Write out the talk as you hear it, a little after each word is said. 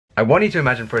I want you to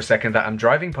imagine for a second that I'm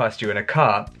driving past you in a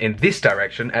car in this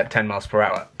direction at 10 miles per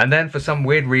hour. And then for some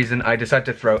weird reason, I decide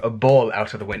to throw a ball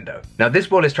out of the window. Now this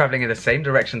ball is traveling in the same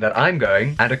direction that I'm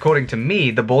going, and according to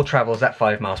me, the ball travels at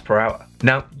 5 miles per hour.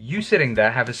 Now, you sitting there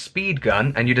have a speed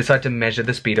gun and you decide to measure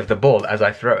the speed of the ball as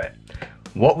I throw it.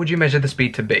 What would you measure the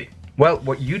speed to be? Well,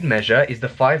 what you'd measure is the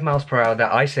 5 miles per hour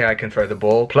that I say I can throw the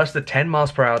ball, plus the 10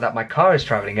 miles per hour that my car is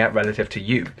traveling at relative to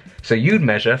you. So you'd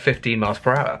measure 15 miles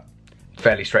per hour.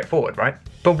 Fairly straightforward, right?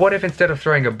 But what if instead of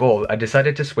throwing a ball, I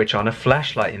decided to switch on a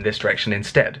flashlight in this direction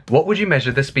instead? What would you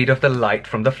measure the speed of the light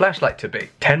from the flashlight to be?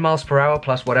 10 miles per hour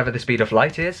plus whatever the speed of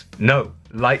light is? No.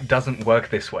 Light doesn't work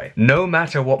this way. No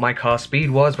matter what my car speed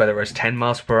was, whether it was 10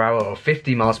 miles per hour or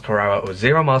 50 miles per hour or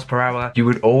 0 miles per hour, you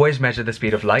would always measure the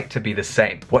speed of light to be the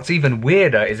same. What's even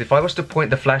weirder is if I was to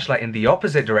point the flashlight in the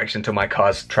opposite direction to my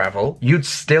car's travel, you'd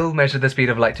still measure the speed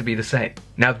of light to be the same.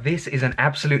 Now this is an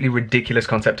absolutely ridiculous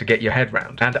concept to get your head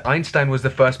around, and Einstein was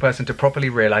the first person to properly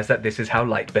realize that this is how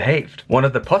light behaved. One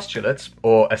of the postulates,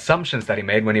 or assumptions that he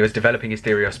made when he was developing his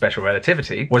theory of special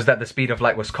relativity, was that the speed of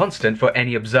light was constant for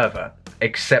any observer,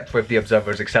 except for if the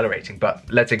observer is accelerating, but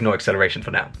let's ignore acceleration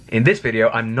for now. In this video,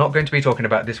 I'm not going to be talking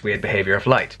about this weird behavior of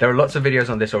light. There are lots of videos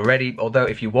on this already, although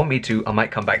if you want me to, I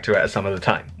might come back to it at some other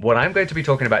time. What I'm going to be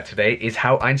talking about today is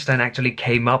how Einstein actually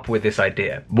came up with this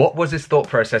idea. What was his thought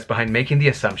process behind making the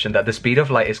assumption that the speed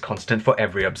of light is constant for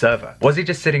every observer? Was he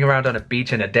just sitting around on a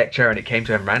beach in a deck chair and it came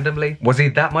to him randomly? Was he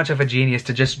that much of a genius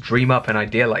to just dream up an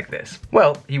idea like this?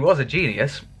 Well, he was a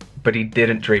genius, but he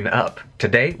didn't dream it up.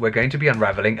 Today, we're going to be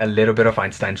unraveling a little bit of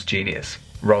Einstein's genius.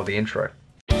 Roll the intro.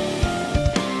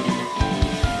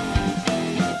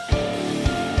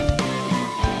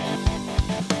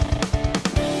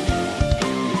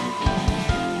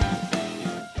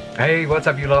 Hey, what's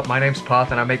up you lot? My name's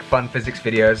Parth and I make fun physics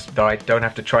videos, though I don't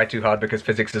have to try too hard because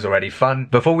physics is already fun.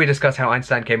 Before we discuss how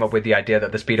Einstein came up with the idea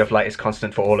that the speed of light is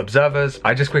constant for all observers,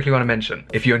 I just quickly want to mention,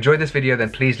 if you enjoyed this video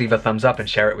then please leave a thumbs up and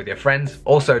share it with your friends.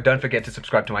 Also, don't forget to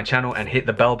subscribe to my channel and hit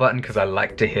the bell button because I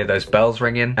like to hear those bells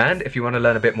ringing. And if you want to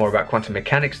learn a bit more about quantum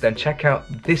mechanics, then check out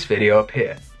this video up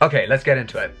here. Okay, let's get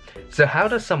into it. So how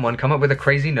does someone come up with a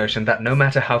crazy notion that no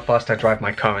matter how fast I drive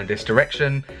my car in this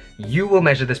direction, you will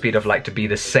measure the speed of light to be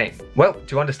the same? Well,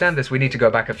 to understand this, we need to go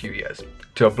back a few years,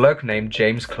 to a bloke named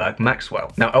James Clerk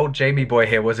Maxwell. Now, old Jamie boy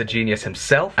here was a genius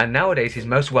himself, and nowadays he's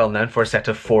most well known for a set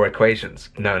of 4 equations,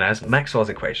 known as Maxwell's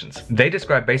equations. They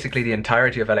describe basically the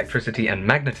entirety of electricity and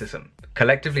magnetism,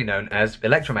 collectively known as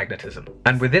electromagnetism.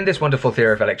 And within this wonderful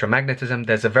theory of electromagnetism,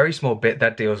 there's a very small bit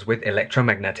that deals with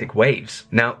electromagnetic waves.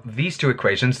 Now, these 2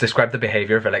 equations describe the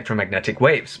behavior of electromagnetic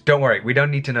waves. Don't worry, we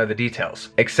don't need to know the details,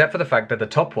 except for the fact that the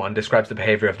top one describes the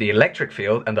behavior of the electric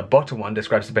field and the bottom one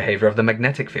describes the behavior of the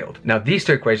magnetic field. Now, these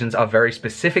 2 equations are very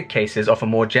specific cases of a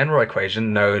more general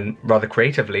equation known rather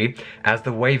creatively as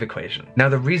the wave equation. Now,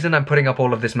 the reason I'm putting up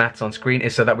all of this maths on screen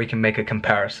is so that we can make a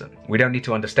comparison. We don't need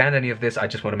to understand any of this, I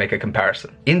just want to make a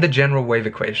comparison. In the general wave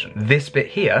equation, this bit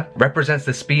here represents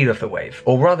the speed of the wave,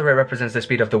 or rather it represents the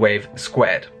speed of the wave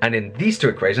squared. And in these 2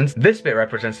 equations, this bit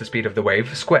represents the speed of the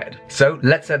wave squared. So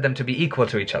let's set them to be equal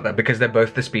to each other because they're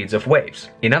both the speeds of waves.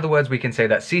 In other words, we can say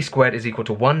that c squared is equal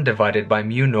to 1 divided by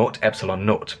mu naught epsilon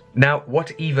naught. Now,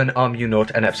 what even are mu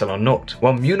naught and epsilon naught?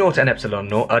 Well, mu naught and epsilon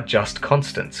naught are just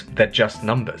constants. They're just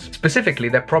numbers. Specifically,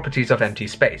 they're properties of empty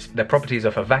space. They're properties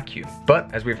of a vacuum.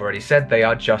 But, as we've already said, they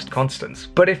are just constants.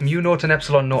 But if mu naught and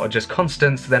epsilon naught are just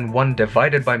constants, then 1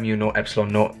 divided by mu naught epsilon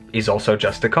naught is also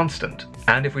just a constant.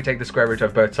 And if we take the square root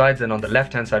of both sides, then on the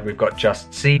left-hand side we've got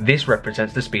just c. This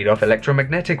represents the speed of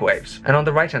electromagnetic waves. And on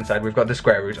the right-hand side we've got the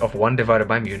square root of 1 divided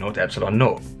by mu naught epsilon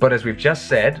naught. But as we've just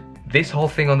said, this whole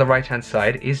thing on the right-hand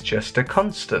side is just a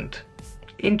constant.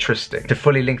 Interesting. To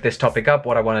fully link this topic up,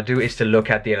 what I want to do is to look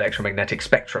at the electromagnetic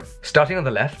spectrum. Starting on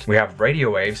the left, we have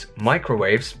radio waves,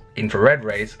 microwaves, infrared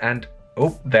rays, and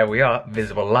oh, there we are,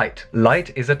 visible light.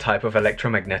 Light is a type of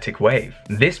electromagnetic wave.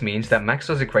 This means that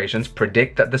Maxwell's equations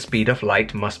predict that the speed of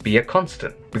light must be a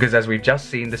constant, because as we've just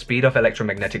seen, the speed of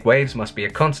electromagnetic waves must be a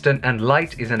constant, and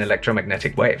light is an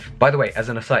electromagnetic wave. By the way, as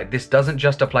an aside, this doesn't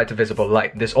just apply to visible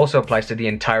light, this also applies to the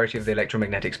entirety of the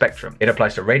electromagnetic spectrum. It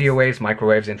applies to radio waves,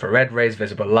 microwaves, infrared rays,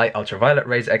 visible light, ultraviolet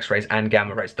rays, X-rays, and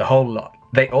gamma rays, the whole lot.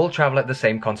 They all travel at the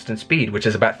same constant speed, which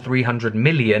is about 300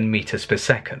 million meters per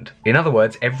second. In other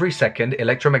words, every second,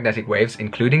 electromagnetic waves,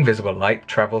 including visible light,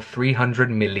 travel 300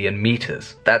 million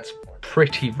meters. That's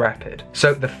pretty rapid.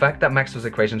 So the fact that Maxwell's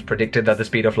equations predicted that the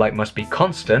speed of light must be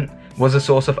constant was a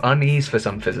source of unease for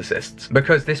some physicists,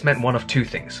 because this meant one of two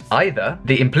things. Either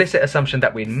the implicit assumption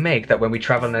that we'd make that when we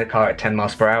travel in a car at 10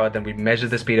 miles per hour, then we'd measure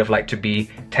the speed of light to be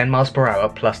 10 miles per hour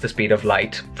plus the speed of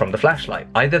light from the flashlight.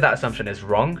 Either that assumption is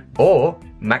wrong, or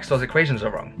Maxwell's equations are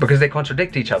wrong, because they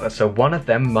contradict each other, so one of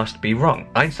them must be wrong.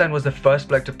 Einstein was the first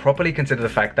bloke to properly consider the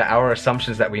fact that our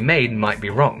assumptions that we made might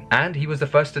be wrong, and he was the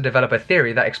first to develop a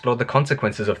theory that explored the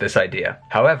consequences of this idea.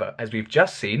 However, as we've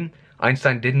just seen,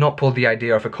 Einstein did not pull the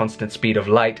idea of a constant speed of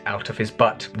light out of his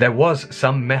butt. There was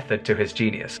some method to his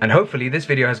genius, and hopefully this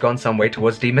video has gone some way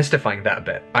towards demystifying that a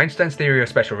bit. Einstein's theory of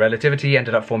special relativity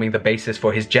ended up forming the basis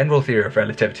for his general theory of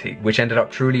relativity, which ended up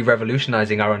truly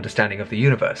revolutionizing our understanding of the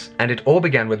universe. And it all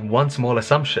began with one small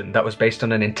assumption that was based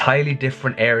on an entirely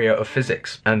different area of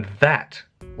physics, and that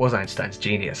was Einstein's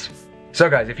genius. So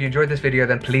guys, if you enjoyed this video,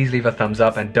 then please leave a thumbs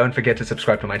up and don't forget to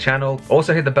subscribe to my channel.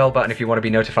 Also hit the bell button if you want to be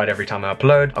notified every time I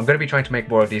upload. I'm going to be trying to make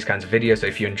more of these kinds of videos, so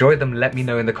if you enjoy them, let me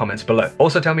know in the comments below.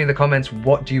 Also tell me in the comments,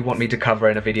 what do you want me to cover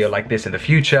in a video like this in the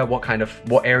future?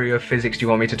 What area of physics do you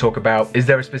want me to talk about? Is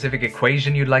there a specific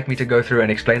equation you'd like me to go through and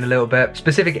explain a little bit?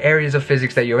 Specific areas of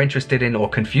physics that you're interested in or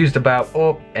confused about,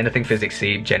 or anything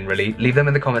physicsy generally? Leave them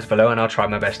in the comments below and I'll try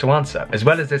my best to answer. As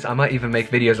well as this, I might even make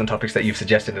videos on topics that you've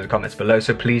suggested in the comments below,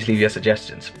 so please leave your suggestions.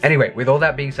 Anyway, with all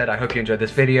that being said, I hope you enjoyed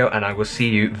this video and I will see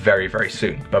you very, very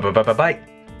soon. Bye.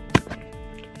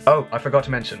 Oh, I forgot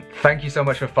to mention, thank you so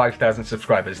much for 5,000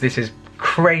 subscribers. This is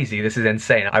crazy, this is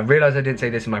insane. I realized I didn't say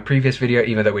this in my previous video,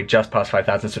 even though we just passed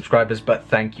 5,000 subscribers, but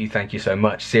thank you so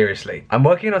much, seriously. I'm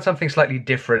working on something slightly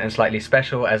different and slightly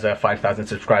special as a 5,000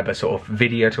 subscriber sort of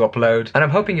video to upload, and I'm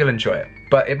hoping you'll enjoy it.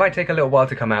 But it might take a little while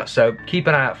to come out, so keep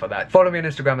an eye out for that. Follow me on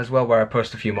Instagram as well, where I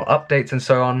post a few more updates and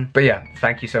so on. But yeah,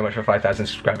 thank you so much for 5,000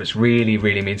 subscribers. Really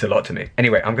means a lot to me.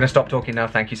 Anyway, I'm gonna stop talking now.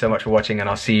 Thank you so much for watching, and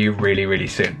I'll see you really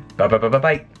soon.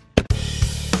 Bye.